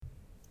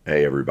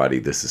Hey, everybody,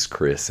 this is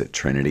Chris at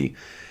Trinity,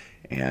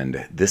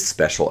 and this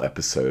special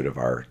episode of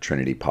our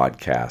Trinity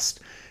podcast.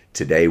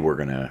 Today, we're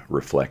going to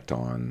reflect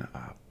on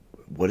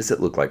what does it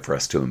look like for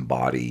us to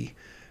embody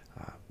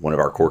one of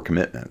our core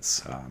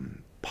commitments,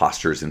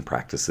 postures and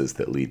practices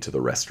that lead to the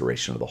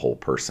restoration of the whole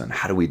person.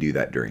 How do we do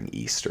that during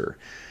Easter?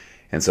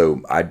 And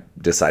so I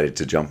decided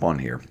to jump on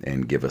here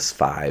and give us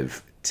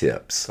 5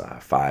 tips,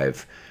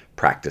 5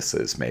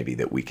 practices maybe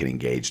that we can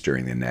engage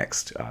during the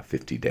next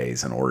 50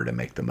 days in order to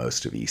make the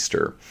most of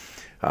Easter.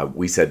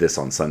 We said this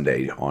on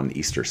Sunday, on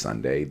Easter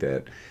Sunday,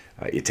 that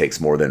it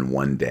takes more than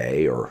one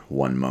day or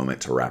one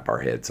moment to wrap our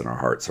heads and our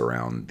hearts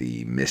around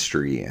the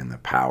mystery and the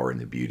power and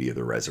the beauty of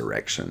the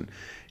resurrection.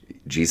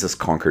 Jesus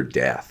conquered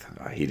death.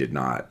 He did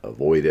not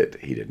avoid it.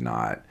 He did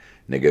not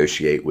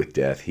negotiate with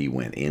death. He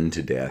went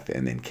into death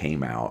and then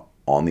came out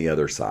on the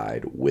other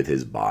side with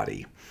his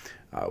body.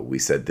 We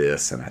said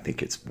this, and I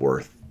think it's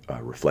worth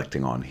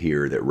reflecting on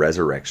here, that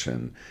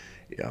resurrection,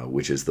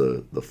 which is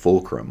the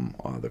fulcrum,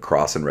 the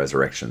cross and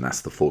resurrection, that's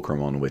the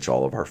fulcrum on which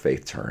all of our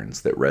faith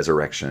turns, that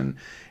resurrection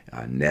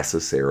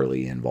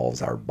necessarily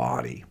involves our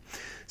body.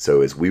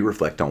 So as we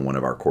reflect on one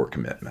of our core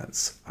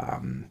commitments,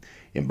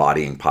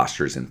 embodying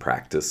postures and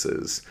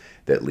practices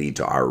that lead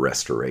to our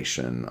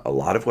restoration, a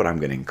lot of what I'm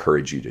going to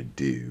encourage you to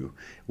do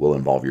will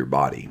involve your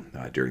body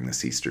during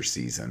this Easter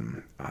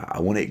season. I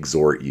want to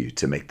exhort you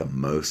to make the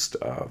most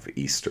of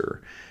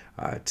Easter,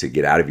 to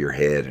get out of your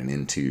head and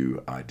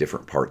into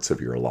different parts of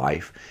your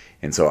life.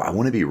 And so I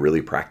want to be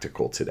really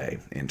practical today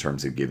in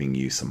terms of giving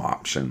you some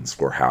options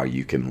for how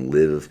you can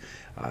live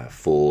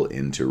full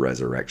into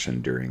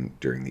resurrection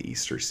during the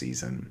Easter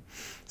season.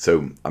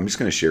 So I'm just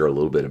going to share a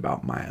little bit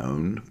about my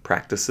own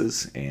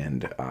practices,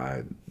 and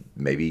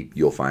maybe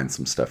you'll find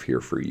some stuff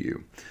here for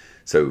you.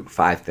 So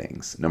 5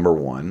 things. Number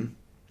 1,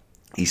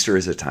 Easter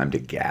is a time to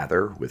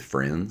gather with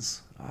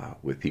friends,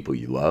 with people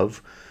you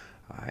love,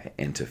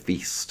 and to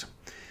feast.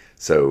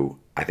 So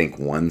I think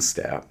one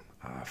step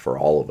for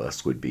all of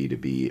us would be to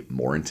be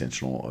more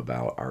intentional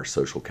about our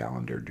social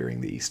calendar during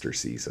the Easter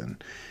season.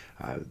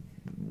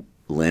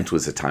 Lent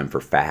was a time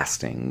for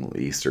fasting.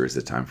 Easter is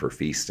a time for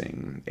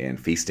feasting, and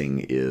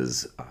feasting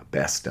is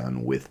best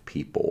done with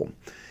people.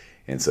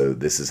 And so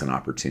this is an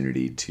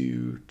opportunity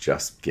to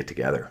just get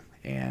together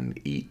and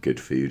eat good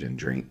food and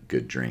drink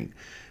good drink.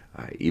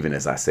 Even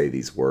as I say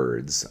these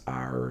words,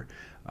 our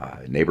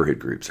neighborhood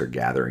groups are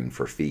gathering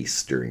for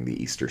feasts during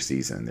the Easter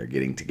season. They're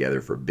getting together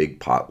for big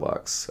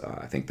potlucks.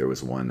 I think there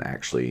was one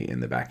actually in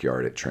the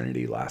backyard at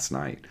Trinity last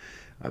night.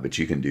 But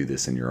you can do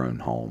this in your own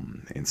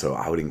home. And so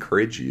I would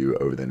encourage you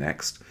over the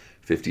next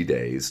 50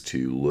 days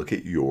to look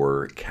at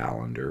your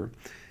calendar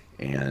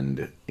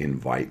and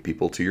invite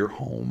people to your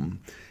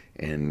home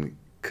and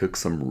cook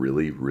some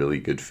really, really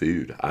good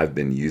food. I've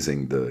been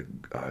using the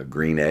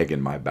green egg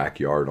in my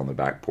backyard on the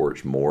back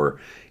porch more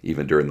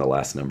even during the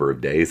last number of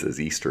days as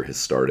Easter has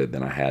started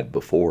than I had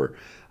before.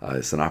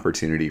 It's an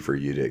opportunity for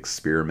you to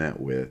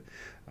experiment with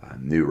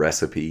new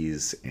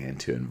recipes and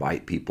to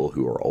invite people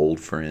who are old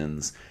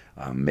friends,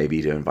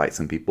 maybe to invite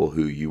some people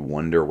who you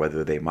wonder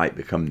whether they might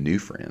become new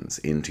friends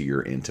into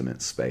your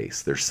intimate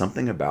space. There's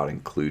something about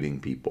including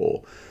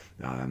people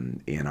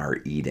in our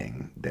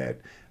eating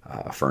that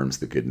affirms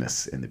the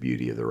goodness and the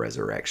beauty of the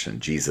resurrection.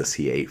 Jesus,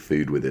 he ate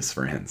food with his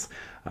friends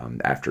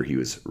after he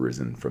was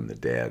risen from the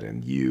dead,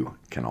 and you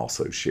can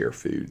also share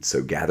food.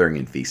 So gathering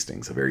and feasting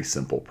is a very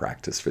simple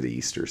practice for the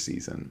Easter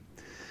season.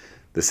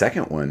 The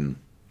second one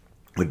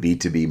would be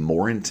to be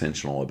more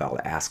intentional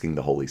about asking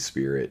the Holy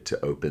Spirit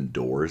to open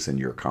doors in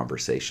your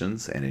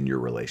conversations and in your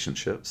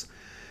relationships.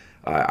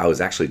 I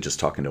was actually just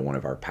talking to one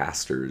of our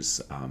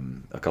pastors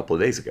a couple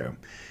of days ago,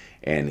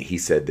 and he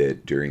said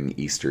that during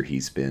Easter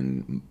he's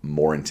been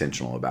more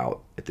intentional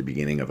about at the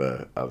beginning of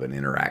an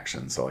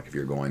interaction. So like if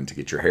you're going to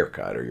get your hair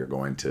cut, or you're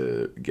going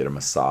to get a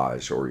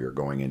massage, or you're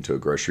going into a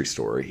grocery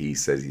store, he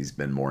says he's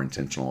been more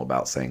intentional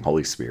about saying,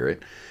 Holy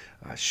Spirit,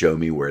 show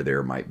me where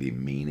there might be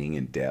meaning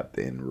and depth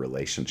in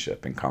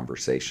relationship and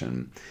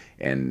conversation.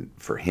 And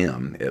for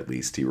him, at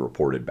least, he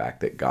reported back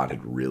that God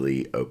had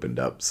really opened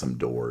up some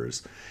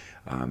doors.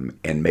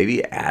 And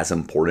maybe as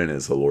important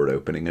as the Lord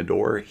opening a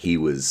door, he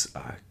was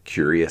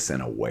curious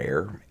and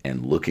aware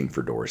and looking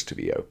for doors to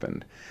be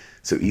opened.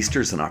 So Easter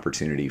is an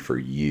opportunity for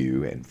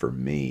you and for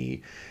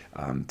me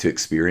to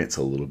experience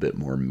a little bit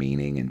more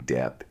meaning and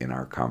depth in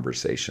our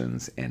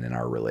conversations and in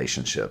our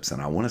relationships. And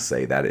I want to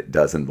say that it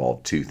does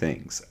involve 2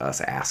 things: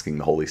 us asking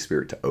the Holy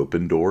Spirit to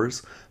open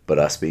doors, but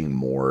us being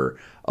more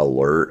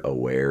alert,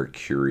 aware,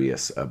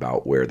 curious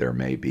about where there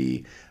may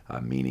be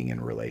meaning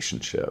in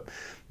relationship.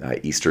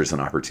 Easter is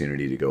an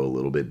opportunity to go a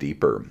little bit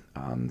deeper,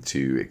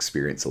 to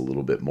experience a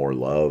little bit more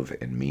love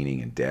and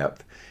meaning and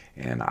depth.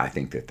 And I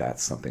think that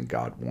that's something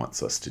God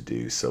wants us to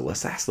do. So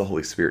let's ask the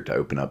Holy Spirit to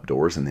open up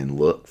doors, and then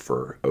look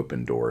for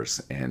open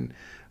doors, and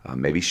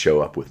maybe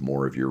show up with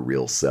more of your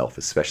real self,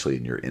 especially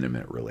in your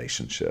intimate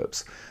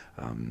relationships.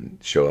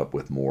 Show up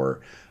with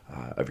more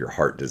of your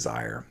heart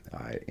desire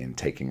in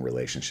taking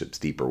relationships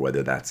deeper,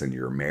 whether that's in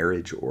your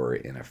marriage or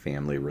in a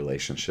family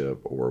relationship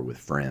or with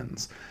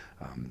friends.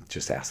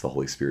 Just ask the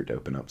Holy Spirit to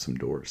open up some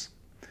doors.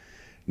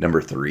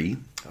 Number three,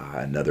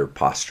 another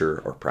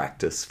posture or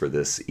practice for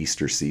this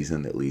Easter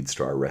season that leads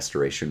to our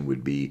restoration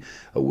would be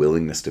a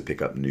willingness to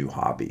pick up new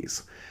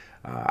hobbies.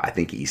 I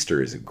think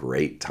Easter is a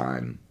great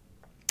time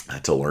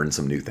to learn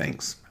some new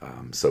things.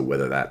 So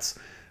whether that's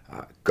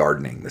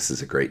gardening, this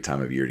is a great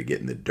time of year to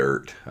get in the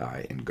dirt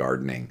in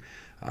gardening,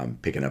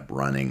 picking up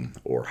running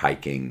or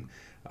hiking.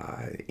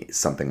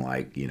 Something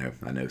like,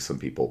 I know some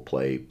people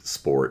play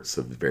sports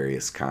of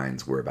various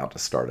kinds. We're about to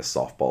start a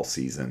softball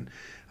season.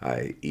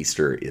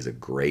 Easter is a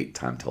great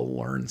time to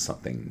learn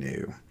something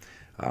new.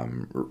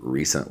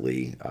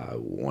 Recently,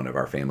 one of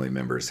our family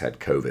members had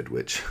COVID,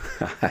 which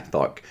I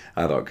thought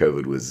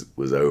COVID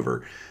was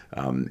over,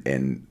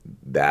 and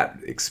that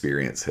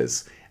experience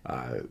has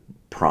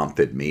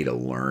prompted me to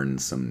learn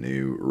some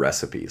new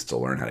recipes, to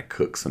learn how to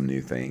cook some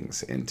new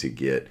things, and to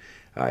get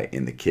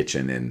in the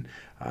kitchen and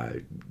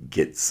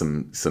get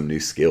some new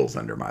skills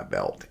under my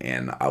belt.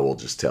 And I will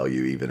just tell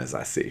you, even as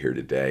I sit here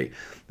today,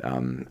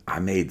 I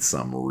made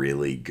some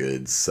really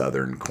good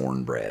Southern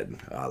cornbread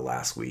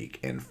last week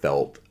and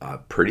felt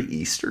pretty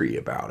Eastery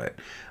about it.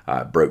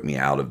 Broke me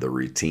out of the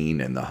routine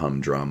and the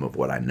humdrum of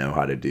what I know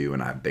how to do,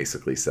 and I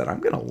basically said,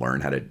 I'm going to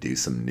learn how to do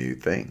some new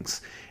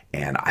things.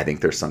 And I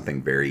think there's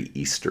something very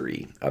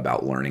Eastery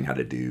about learning how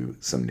to do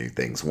some new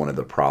things. One of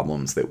the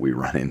problems that we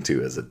run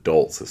into as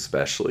adults,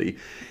 especially,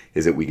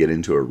 is that we get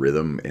into a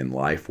rhythm in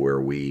life where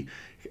we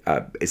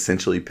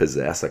essentially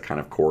possess a kind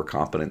of core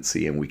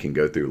competency, and we can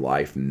go through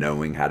life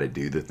knowing how to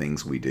do the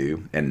things we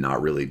do and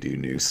not really do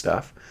new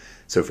stuff.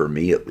 So for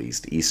me, at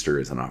least, Easter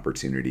is an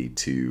opportunity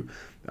to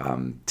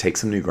take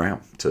some new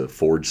ground, to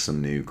forge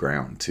some new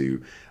ground,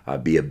 to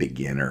be a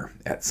beginner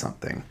at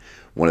something.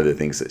 One of the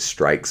things that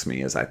strikes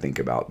me as I think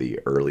about the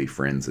early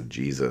friends of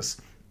Jesus,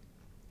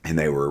 and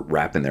they were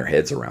wrapping their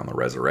heads around the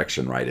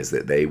resurrection, right, is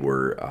that they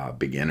were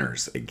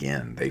beginners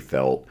again. They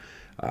felt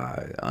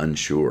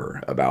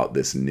unsure about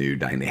this new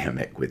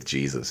dynamic with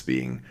Jesus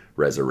being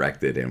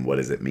resurrected, and what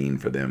does it mean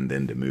for them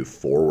then to move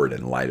forward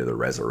in light of the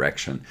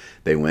resurrection.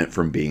 They went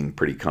from being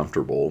pretty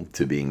comfortable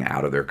to being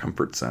out of their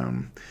comfort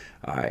zone.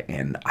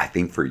 And I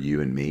think for you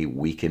and me,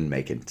 we can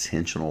make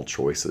intentional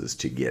choices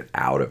to get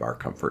out of our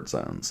comfort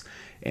zones.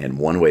 And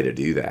one way to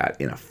do that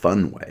in a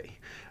fun way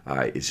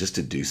is just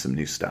to do some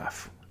new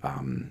stuff,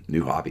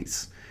 new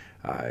hobbies,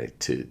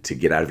 to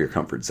get out of your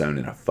comfort zone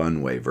in a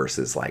fun way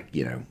versus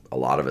a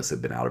lot of us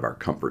have been out of our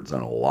comfort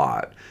zone a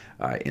lot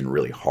in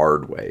really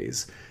hard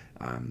ways.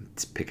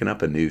 It's picking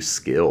up a new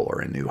skill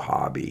or a new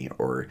hobby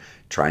or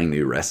trying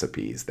new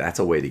recipes. That's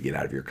a way to get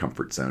out of your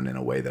comfort zone in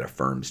a way that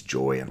affirms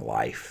joy in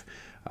life.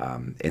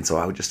 And so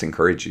I would just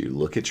encourage you,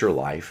 look at your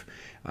life.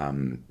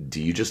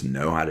 Do you just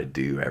know how to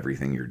do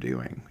everything you're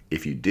doing?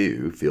 If you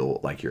do feel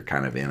like you're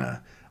kind of in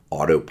a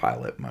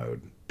autopilot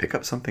mode, pick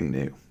up something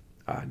new,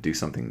 do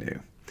something new.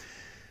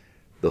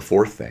 The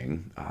fourth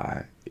thing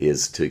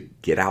is to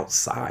get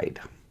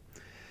outside.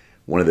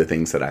 One of the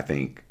things that I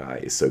think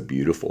is so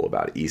beautiful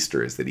about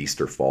Easter is that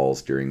Easter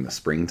falls during the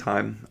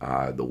springtime.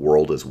 The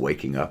world is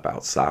waking up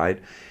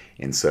outside.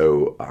 And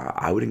so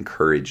I would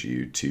encourage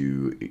you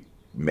to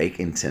make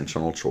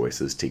intentional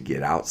choices to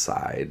get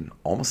outside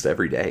almost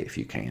every day if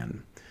you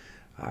can.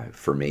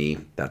 For me,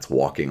 that's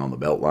walking on the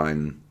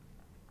Beltline.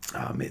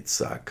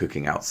 It's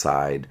cooking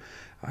outside,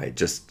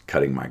 just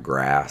cutting my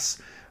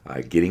grass.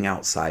 Getting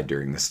outside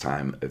during this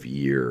time of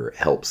year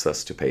helps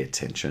us to pay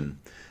attention.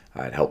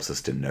 It helps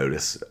us to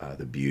notice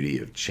the beauty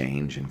of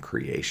change and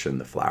creation.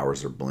 The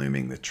flowers are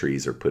blooming, the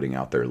trees are putting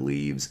out their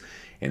leaves.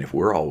 And if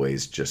we're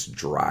always just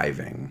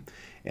driving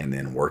and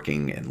then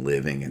working and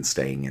living and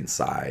staying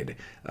inside,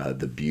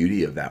 the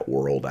beauty of that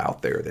world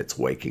out there that's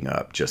waking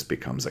up just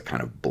becomes a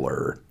kind of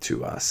blur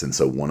to us. And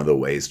so one of the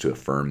ways to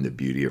affirm the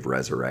beauty of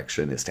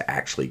resurrection is to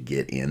actually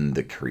get in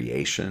the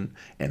creation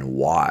and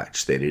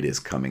watch that it is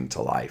coming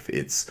to life.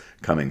 It's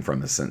coming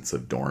from a sense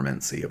of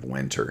dormancy of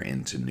winter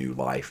into new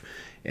life.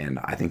 And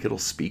I think it'll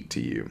speak to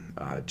you.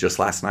 Just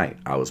last night,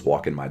 I was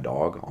walking my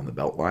dog on the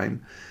Beltline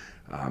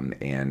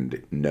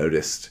and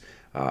noticed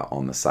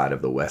on the side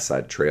of the West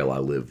Side Trail. I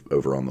live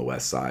over on the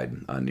west side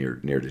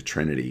near to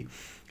Trinity.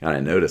 And I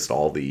noticed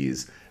all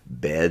these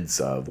beds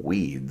of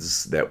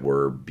weeds that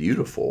were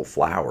beautiful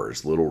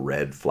flowers, little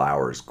red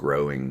flowers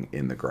growing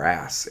in the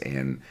grass.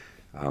 And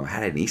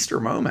had an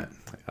Easter moment.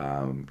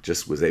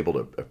 Just was able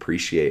to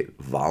appreciate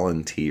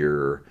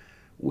volunteer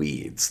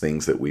weeds,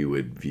 things that we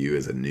would view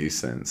as a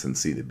nuisance, and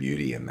see the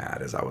beauty in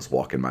that as I was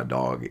walking my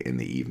dog in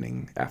the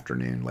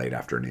late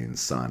afternoon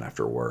sun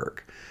after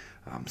work.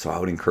 So I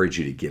would encourage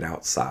you to get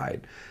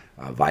outside.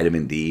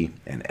 Vitamin D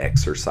and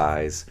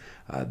exercise,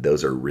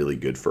 those are really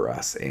good for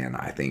us. And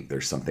I think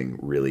there's something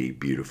really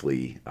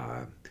beautifully,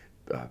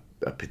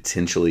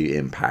 potentially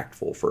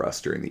impactful for us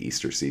during the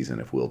Easter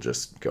season if we'll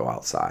just go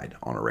outside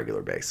on a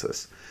regular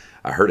basis.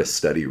 I heard a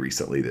study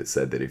recently that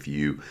said that if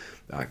you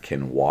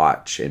can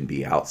watch and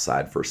be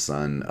outside for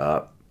sun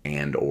up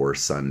and or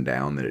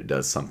sundown, that it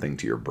does something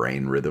to your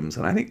brain rhythms.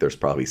 And I think there's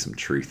probably some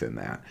truth in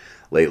that.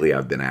 Lately,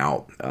 I've been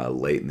out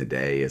late in the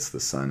day as the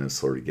sun is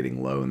sort of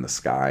getting low in the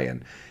sky,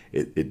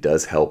 it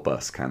does help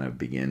us kind of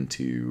begin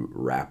to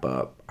wrap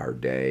up our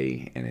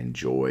day and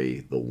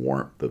enjoy the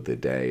warmth of the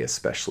day,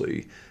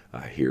 especially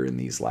here in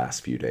these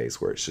last few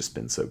days where it's just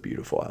been so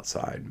beautiful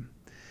outside.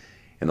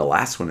 And the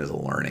last one is a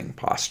learning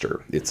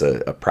posture. It's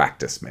a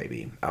practice,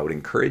 maybe. I would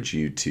encourage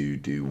you to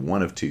do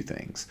one of two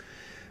things.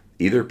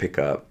 Either pick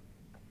up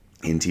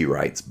N.T.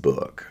 Wright's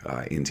book.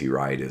 N.T.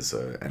 Wright is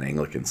an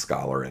Anglican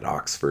scholar at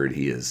Oxford.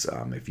 He is,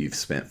 if you've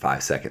spent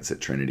 5 seconds at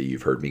Trinity,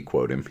 you've heard me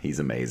quote him. He's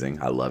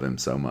amazing. I love him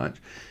so much.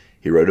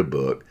 He wrote a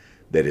book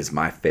that is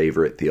my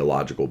favorite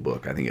theological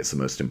book. I think it's the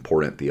most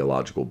important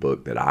theological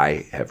book that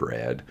I have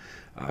read,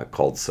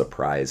 called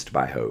Surprised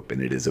by Hope.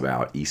 And it is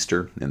about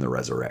Easter and the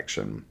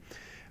resurrection.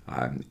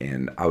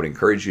 And I would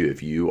encourage you,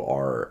 if you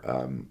are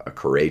a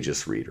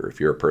courageous reader,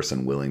 if you're a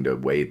person willing to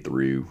wade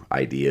through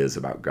ideas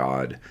about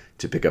God,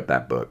 to pick up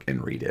that book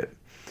and read it.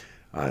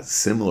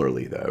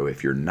 Similarly, though,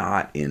 if you're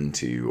not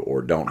into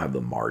or don't have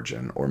the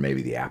margin or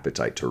maybe the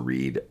appetite to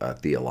read a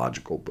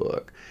theological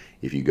book,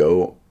 if you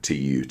go to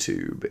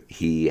YouTube,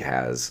 he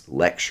has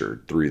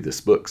lectured through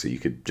this book. So you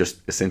could just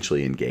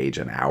essentially engage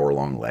an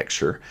hour-long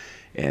lecture,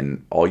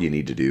 and all you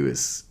need to do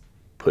is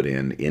put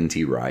in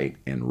N.T. Wright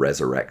and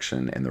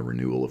Resurrection and the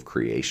Renewal of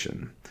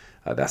Creation.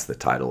 That's the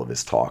title of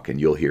his talk. And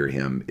you'll hear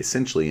him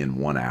essentially in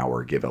 1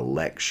 hour give a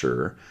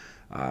lecture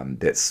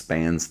that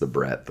spans the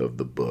breadth of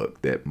the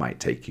book that might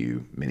take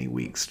you many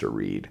weeks to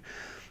read.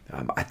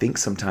 I think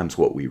sometimes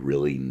what we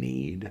really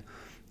need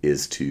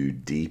is to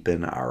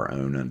deepen our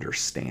own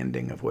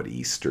understanding of what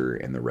Easter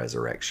and the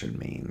resurrection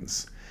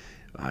means.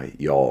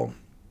 Y'all,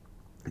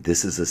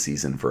 this is a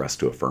season for us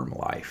to affirm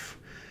life.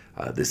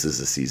 This is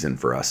a season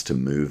for us to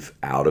move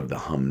out of the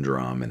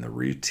humdrum and the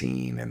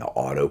routine and the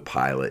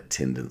autopilot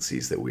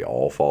tendencies that we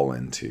all fall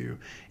into,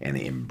 and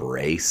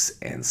embrace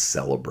and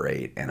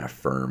celebrate and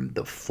affirm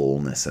the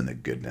fullness and the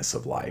goodness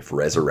of life.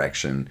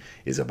 Resurrection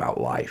is about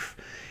life.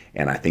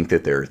 And I think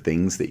that there are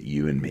things that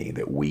you and me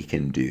that we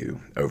can do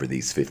over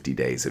these 50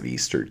 days of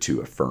Easter to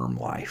affirm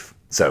life.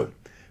 So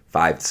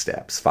 5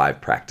 steps,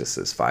 5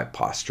 practices, 5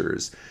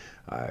 postures.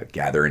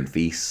 Gather and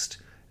feast.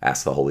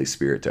 Ask the Holy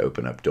Spirit to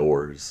open up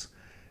doors.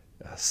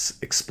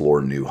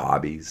 Explore new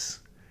hobbies,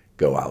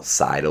 go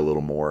outside a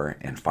little more,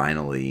 and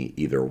finally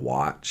either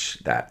watch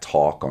that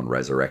talk on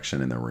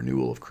resurrection and the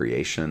renewal of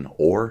creation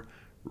or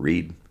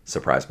read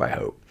Surprised by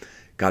Hope.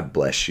 God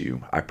bless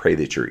you. I pray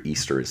that your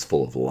Easter is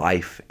full of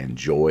life and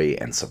joy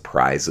and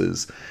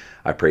surprises.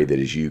 I pray that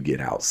as you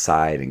get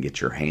outside and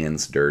get your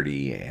hands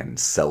dirty and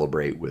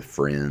celebrate with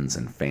friends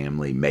and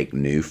family, make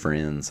new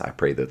friends, I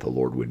pray that the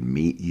Lord would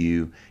meet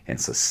you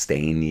and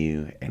sustain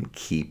you and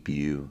keep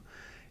you.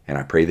 And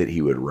I pray that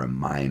he would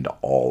remind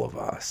all of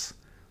us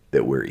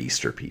that we're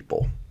Easter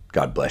people.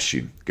 God bless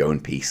you. Go in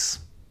peace.